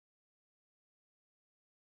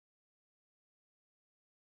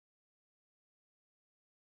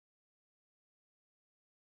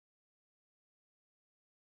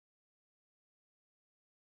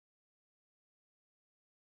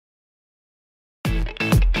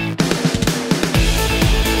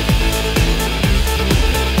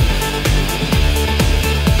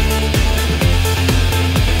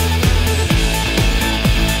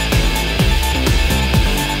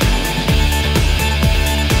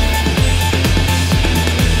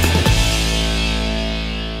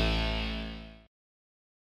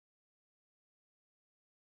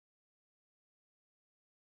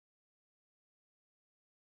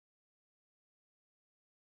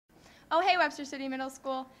Oh, hey, Webster City Middle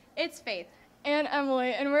School. It's Faith. And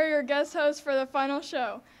Emily, and we're your guest hosts for the final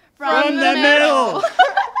show. From the middle!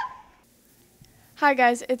 Hi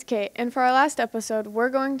guys, it's Kate, and for our last episode, we're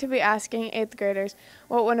going to be asking 8th graders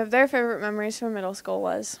what one of their favorite memories from middle school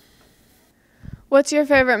was. What's your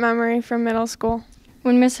favorite memory from middle school?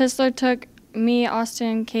 When Miss Hisler took me, Austin,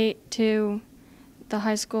 and Kate to the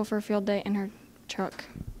high school for field day in her truck.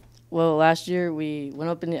 Well, last year we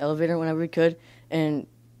went up in the elevator whenever we could and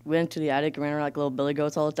went to the attic and ran around like little billy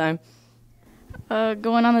goats all the time.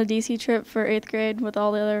 Going on the DC trip for 8th grade with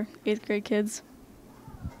all the other 8th grade kids.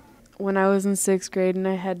 When I was in 6th grade and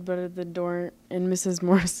I headbutted the door and Mrs.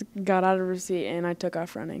 Morris got out of her seat and I took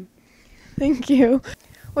off running. Thank you.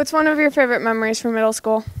 What's one of your favorite memories from middle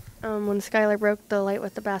school? When Skylar broke the light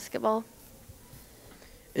with the basketball.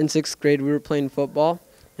 In 6th grade, we were playing football,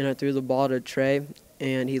 and I threw the ball to Trey,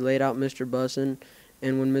 and he laid out Mr. Bussin',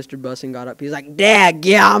 and when Mr. Bussin' got up, he was like,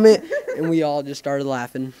 "Dadgummit!" And we all just started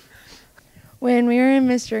laughing. When we were in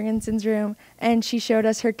Miss Jorgensen's room, and she showed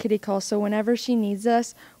us her kitty call, so whenever she needs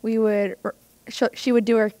us, she would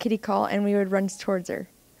do her kitty call, and we would run towards her.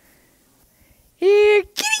 Here,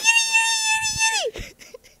 kitty, kitty, kitty,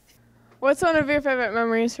 kitty! What's one of your favorite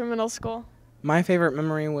memories from middle school? My favorite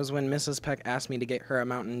memory was when Mrs. Peck asked me to get her a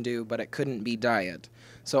Mountain Dew, but it couldn't be diet.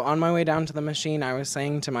 So on my way down to the machine, I was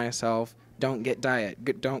saying to myself, don't get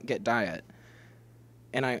diet, don't get diet.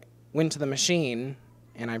 And I went to the machine,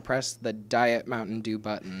 and I pressed the Diet Mountain Dew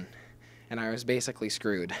button, and I was basically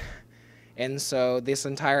screwed. And so this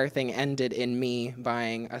entire thing ended in me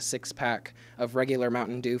buying a 6-pack of regular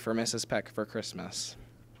Mountain Dew for Mrs. Peck for Christmas.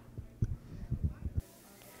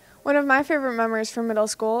 One of my favorite memories from middle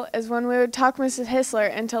school is when we would talk Mrs.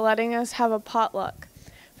 Hisler into letting us have a potluck.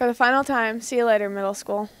 For the final time, see you later, middle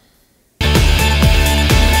school.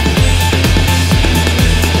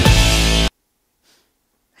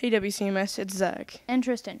 Hey WCMS, it's Zach. And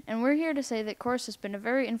Tristan, and we're here to say that chorus has been a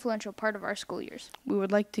very influential part of our school years. We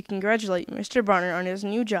would like to congratulate Mr. Bonner on his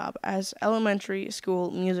new job as elementary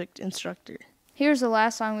school music instructor. Here's the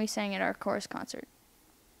last song we sang at our chorus concert.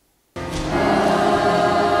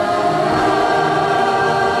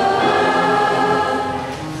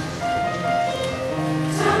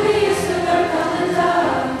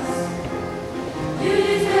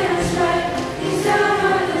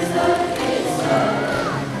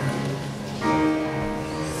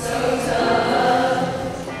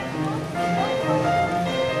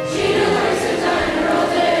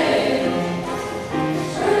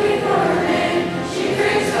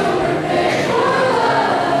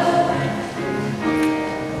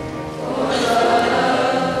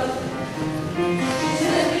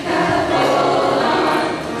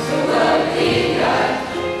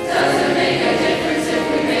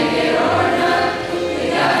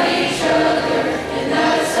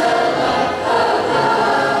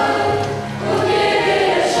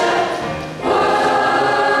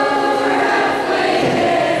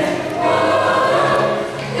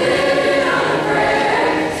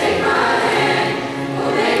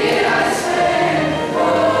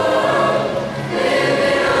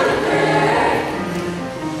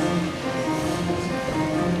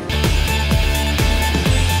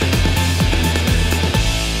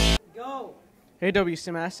 Hey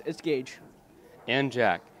WCMS, it's Gage. And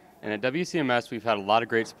Jack. And at WCMS, we've had a lot of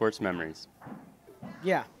great sports memories.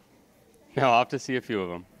 Yeah. Now I'll have to see a few of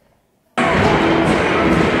them.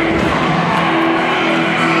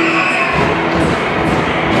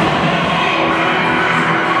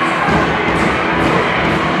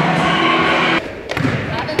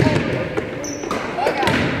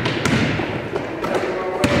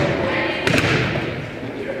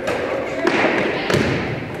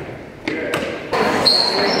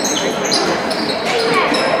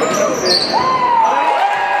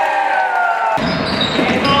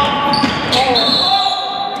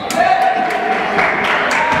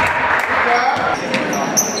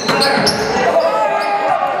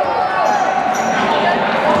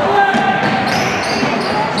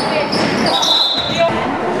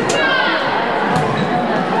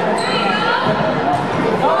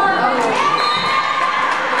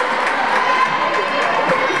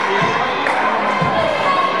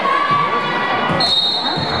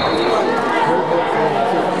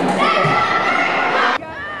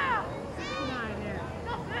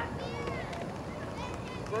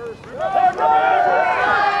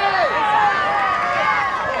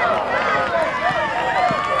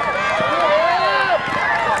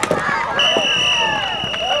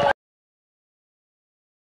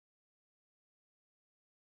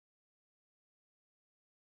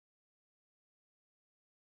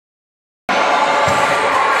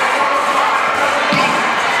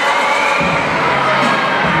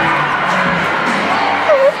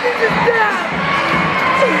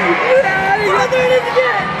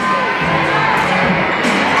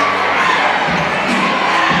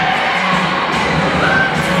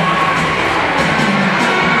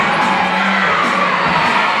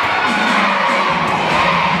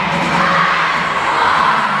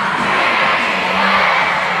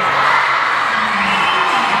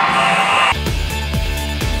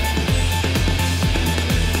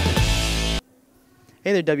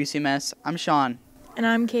 Hey there, WCMS. I'm Sean. And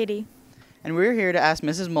I'm Katie. And we're here to ask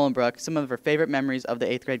Mrs. Mullenbrook some of her favorite memories of the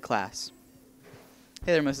 8th grade class.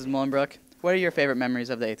 Hey there, Mrs. Mullenbrook. What are your favorite memories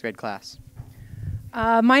of the 8th grade class?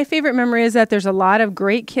 My favorite memory is that there's a lot of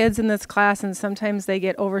great kids in this class, and sometimes they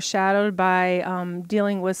get overshadowed by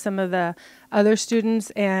dealing with some of the other students,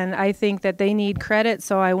 and I think that they need credit,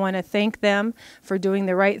 so I want to thank them for doing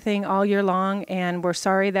the right thing all year long, and we're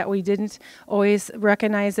sorry that we didn't always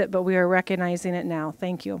recognize it, but we are recognizing it now.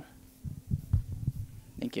 Thank you.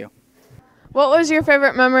 Thank you. What was your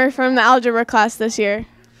favorite memory from the algebra class this year?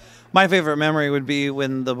 My favorite memory would be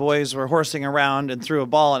when the boys were horsing around and threw a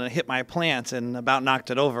ball and it hit my plant and about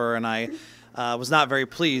knocked it over, and I was not very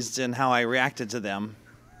pleased in how I reacted to them.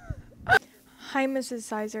 Hi, Mrs.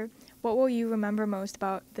 Sizer. What will you remember most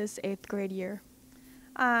about this 8th grade year?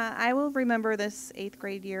 I will remember this 8th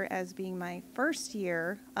grade year as being my first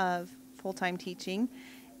year of full-time teaching,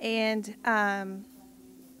 and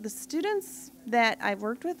the students that I've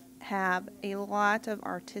worked with have a lot of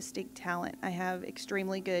artistic talent. I have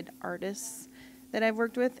extremely good artists that I've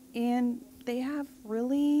worked with, and they have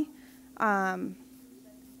really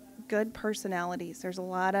good personalities. There's a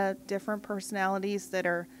lot of different personalities that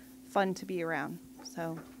are fun to be around.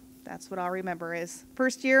 So that's what I'll remember is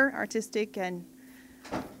first year, artistic, and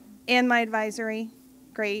my advisory,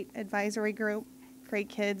 great advisory group, great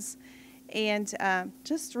kids, and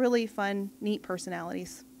just really fun, neat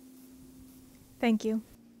personalities. Thank you.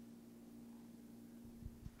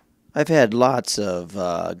 I've had lots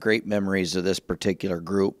of great memories of this particular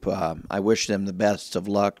group. I wish them the best of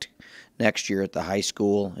luck next year at the high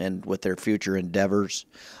school and with their future endeavors.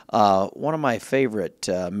 One of my favorite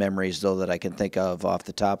memories, though, that I can think of off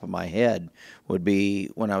the top of my head would be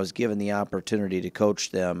when I was given the opportunity to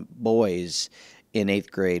coach them boys in 8th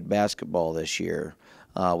grade basketball this year.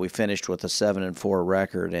 We finished with a 7-4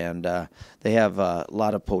 record, and they have a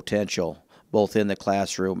lot of potential both in the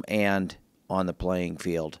classroom and on the playing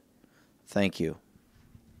field. Thank you.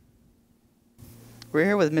 We're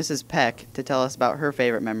here with Mrs. Peck to tell us about her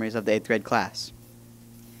favorite memories of the 8th grade class.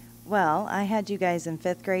 Well, I had you guys in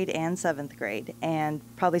 5th grade and 7th grade, and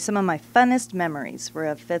probably some of my funnest memories were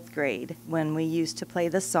of 5th grade when we used to play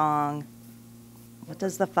the song, what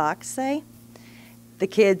does the fox say? The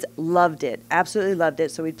kids loved it, absolutely loved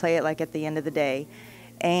it, so we'd play it like at the end of the day.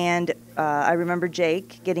 And I remember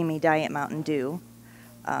Jake getting me Diet Mountain Dew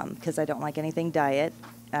because I don't like anything diet.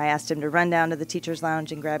 I asked him to run down to the teacher's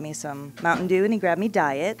lounge and grab me some Mountain Dew, and he grabbed me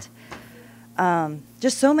Diet.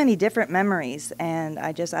 Just so many different memories, and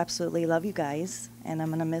I just absolutely love you guys, and I'm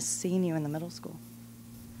going to miss seeing you in the middle school.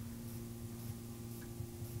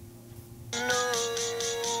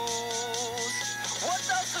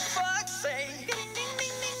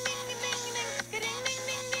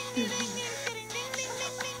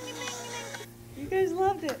 You guys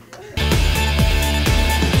loved it.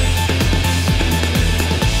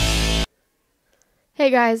 Hey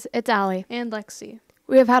guys, it's Allie. And Lexi.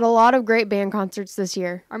 We have had a lot of great band concerts this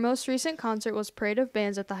year. Our most recent concert was Parade of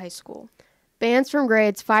Bands at the high school. Bands from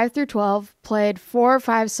grades 5 through 12 played 4 or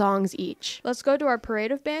 5 songs each. Let's go to our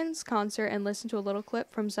Parade of Bands concert and listen to a little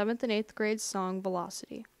clip from 7th and 8th grade's song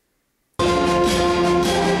Velocity.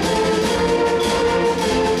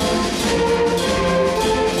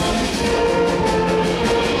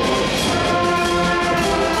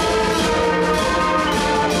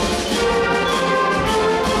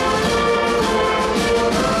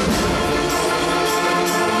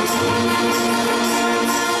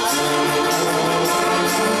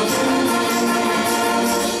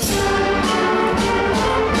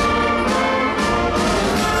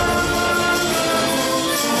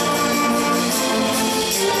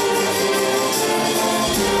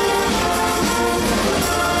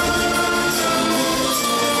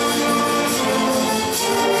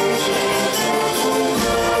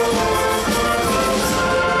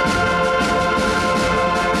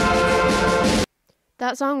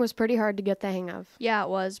 That song was pretty hard to get the hang of. Yeah, it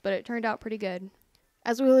was, but it turned out pretty good.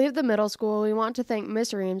 As we leave the middle school, we want to thank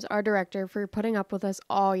Miss Reams, our director, for putting up with us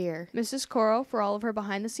all year. Mrs. Coro for all of her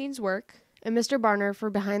behind-the-scenes work. And Mr. Barner for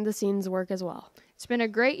behind-the-scenes work as well. It's been a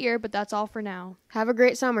great year, but that's all for now. Have a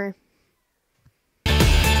great summer.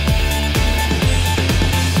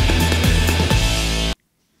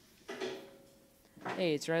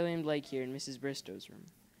 Hey, it's Riley and Blake here in Mrs. Bristow's room.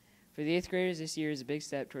 For the 8th graders, this year is a big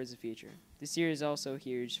step towards the future. This year is also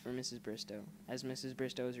huge for Mrs. Bristow, as Mrs.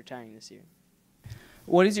 Bristow is retiring this year.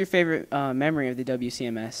 What is your favorite memory of the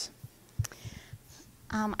WCMS?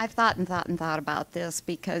 I've thought about this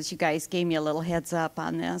because you guys gave me a little heads up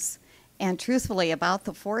on this. And truthfully, about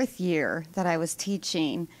the 4th year that I was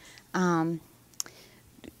teaching, the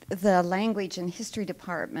language and history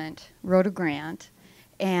department wrote a grant,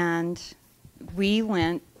 and we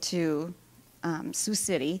went to Sioux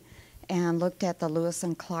City and looked at the Lewis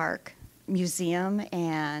and Clark Museum,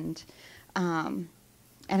 and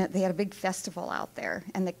they had a big festival out there,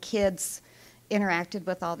 and the kids interacted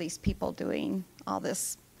with all these people doing all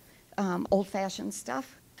this old-fashioned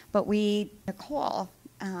stuff. But Nicole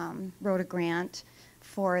wrote a grant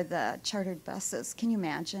for the chartered buses. Can you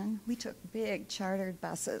imagine? We took big chartered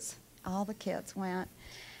buses. All the kids went,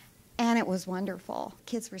 and it was wonderful.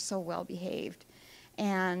 Kids were so well behaved.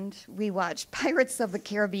 And we watched Pirates of the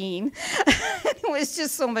Caribbean. It was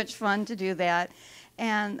just so much fun to do that.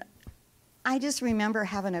 And I just remember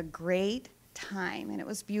having a great time, and it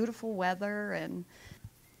was beautiful weather. And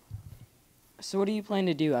So what do you plan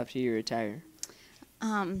to do after you retire?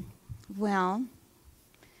 Well,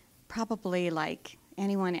 probably like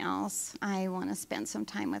anyone else, I want to spend some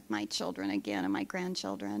time with my children again and my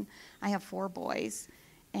grandchildren. I have 4 boys,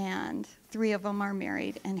 and 3 of them are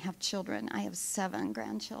married and have children. I have 7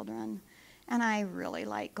 grandchildren, and I really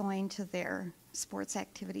like going to their sports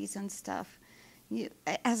activities and stuff.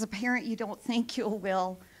 As a parent, you don't think you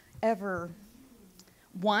will ever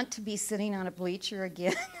want to be sitting on a bleacher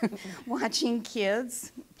again watching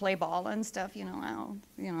kids play ball and stuff.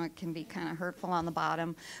 It can be kind of hurtful on the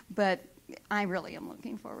bottom, but I really am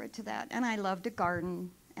looking forward to that. And I love to garden,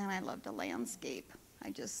 and I love to landscape.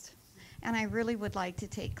 And I really would like to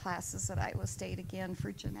take classes at Iowa State again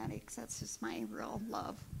for genetics. That's just my real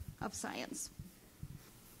love of science.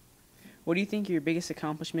 What do you think your biggest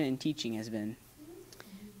accomplishment in teaching has been?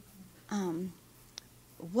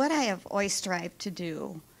 What I have always strived to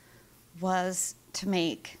do was to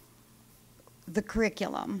make the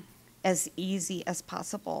curriculum as easy as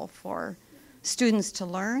possible for students to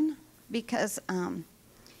learn, because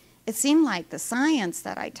it seemed like the science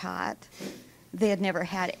that I taught, they had never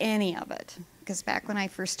had any of it. Because back when I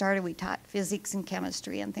first started, we taught physics and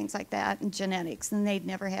chemistry and things like that, and genetics, and they'd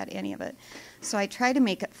never had any of it. So I tried to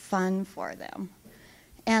make it fun for them.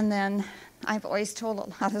 And then I've always told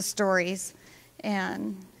a lot of stories,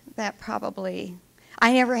 and that probably,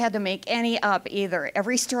 I never had to make any up either.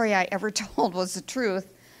 Every story I ever told was the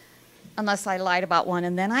truth, unless I lied about one,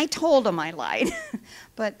 and then I told them I lied.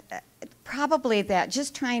 But probably that,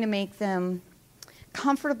 just trying to make them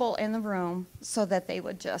comfortable in the room so that they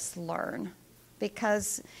would just learn.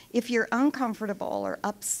 Because if you're uncomfortable or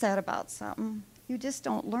upset about something, you just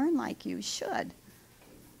don't learn like you should.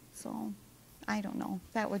 So, I don't know.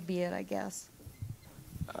 That would be it, I guess.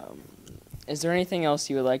 Is there anything else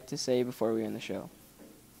you would like to say before we end the show?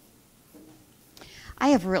 I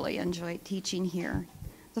have really enjoyed teaching here.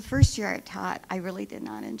 The first year I taught, I really did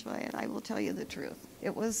not enjoy it. I will tell you the truth.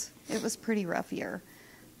 It was pretty rough year.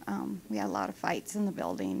 We had a lot of fights in the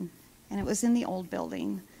building, and it was in the old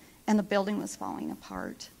building, and the building was falling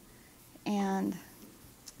apart. And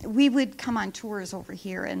we would come on tours over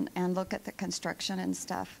here and look at the construction and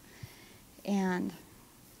stuff. And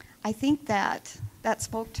I think that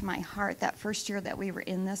spoke to my heart that first year that we were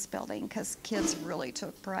in this building, because kids really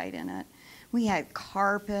took pride in it. We had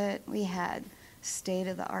carpet, we had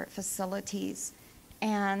state-of-the-art facilities,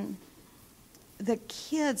 and the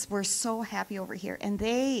kids were so happy over here, and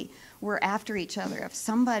they were after each other. If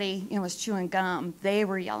somebody was chewing gum, they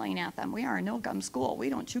were yelling at them. We are a no-gum school. We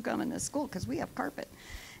don't chew gum in this school because we have carpet.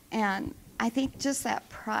 And I think just that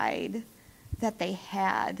pride that they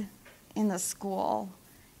had in the school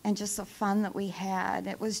and just the fun that we had,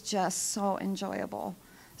 it was just so enjoyable.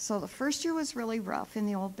 So the first year was really rough in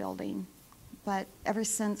the old building, but ever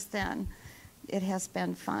since then, it has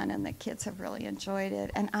been fun, and the kids have really enjoyed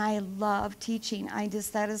it. And I love teaching.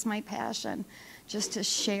 That is my passion, just to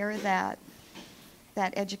share that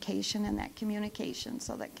education and that communication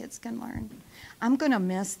so that kids can learn. I'm going to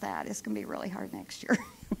miss that. It's going to be really hard next year.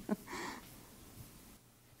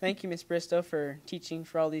 Thank you, Ms. Bristow, for teaching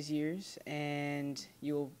for all these years, and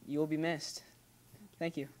you will be missed.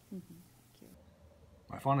 Thank you.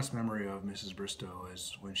 My fondest memory of Mrs. Bristow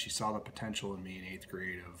is when she saw the potential in me in 8th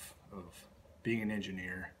grade of being an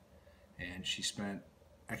engineer, and she spent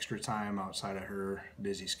extra time outside of her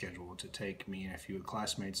busy schedule to take me and a few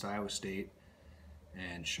classmates to Iowa State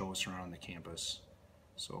and show us around the campus.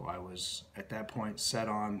 So I was at that point set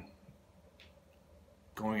on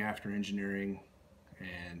going after engineering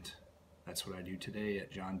and that's what I do today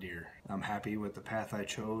at John Deere. I'm happy with the path I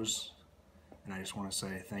chose, and I just want to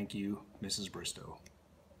say thank you, Mrs. Bristow.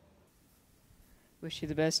 Wish you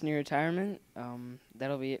the best in your retirement.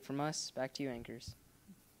 That'll be it from us. Back to you, anchors.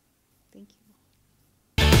 Thank you.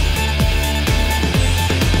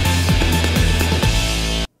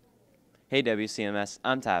 Hey WCMS,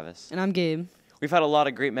 I'm Tavis. And I'm Gabe. We've had a lot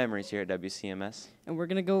of great memories here at WCMS. And we're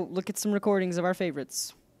going to go look at some recordings of our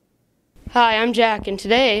favorites. Hi, I'm Jack, and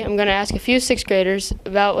today I'm going to ask a few 6th graders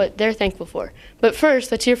about what they're thankful for. But first,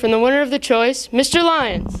 let's hear from the winner of the choice, Mr.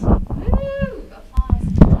 Lyons.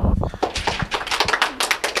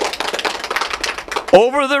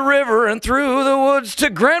 Over the river and through the woods to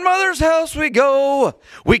grandmother's house we go.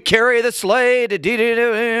 We carry the sleigh to do do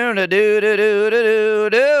do do do do do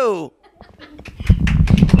do.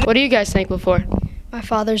 What are you guys thankful for? My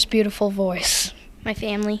father's beautiful voice. My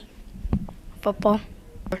family. Football.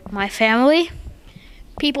 My family.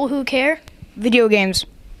 People who care. Video games.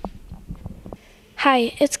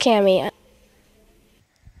 Hi, it's Cammie.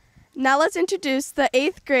 Now let's introduce the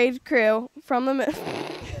 8th grade crew from the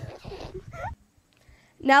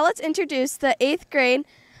Now let's introduce the 8th grade.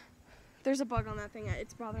 There's a bug on that thing.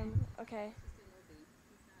 It's bothering me. Okay.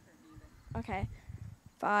 Okay.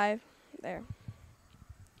 5. There.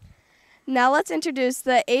 Now let's introduce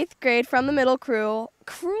the 8th grade from the middle crew.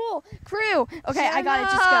 Crew. Okay, I got it.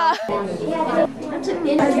 Just go.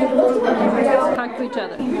 Talk to each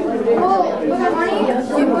other.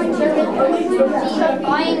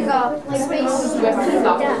 Buying space.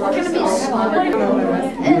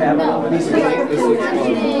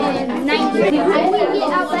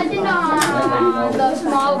 The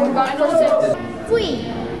small, we're going to go 6.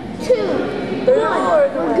 3, 2, 1.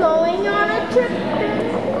 We're going on a trip.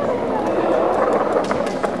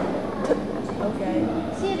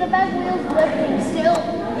 See the back wheels lifting still?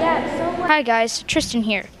 Yeah, so Hi guys, Tristan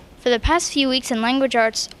here. For the past few weeks in language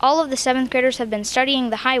arts, all of the 7th graders have been studying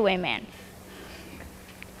the Highwayman.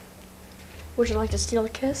 Would you like to steal a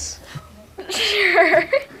kiss? Sure.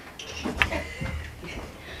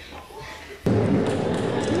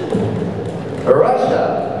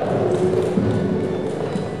 Russia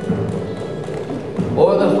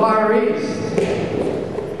or the Far East.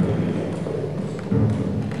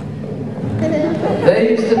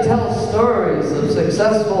 They used to tell stories of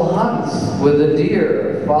successful hunts with the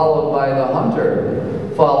deer, followed by the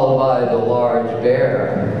hunter, followed by the large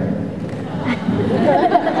bear.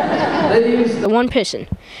 They used the one piston.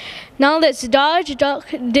 Now let's dodge, duck,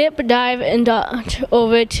 dip, dive, and dodge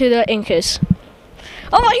over to the Incas.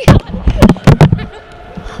 Oh my god!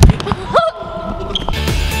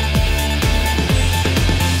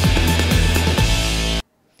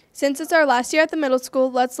 Since it's our last year at the middle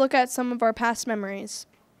school, let's look at some of our past memories.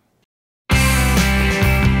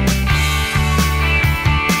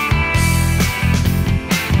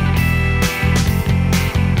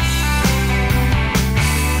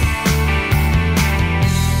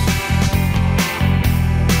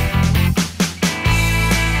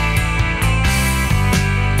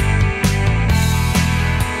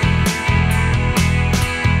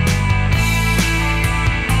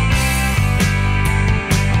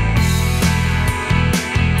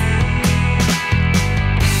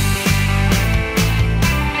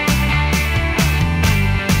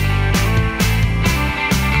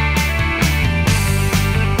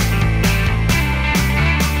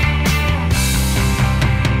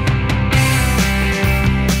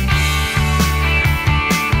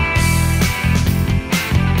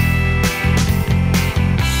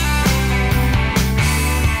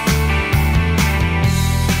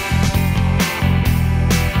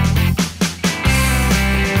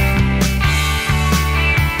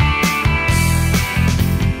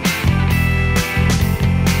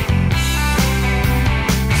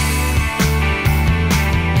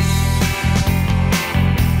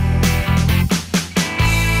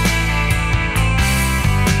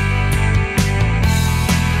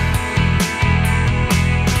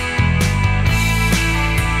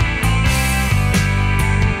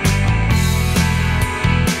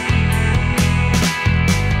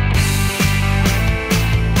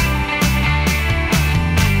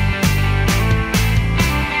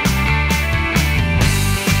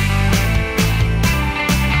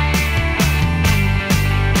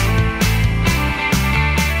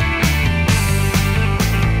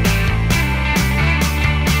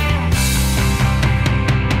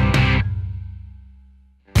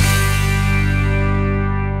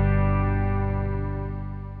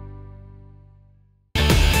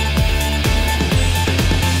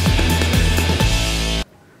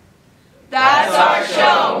 That's our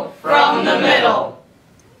show from the middle.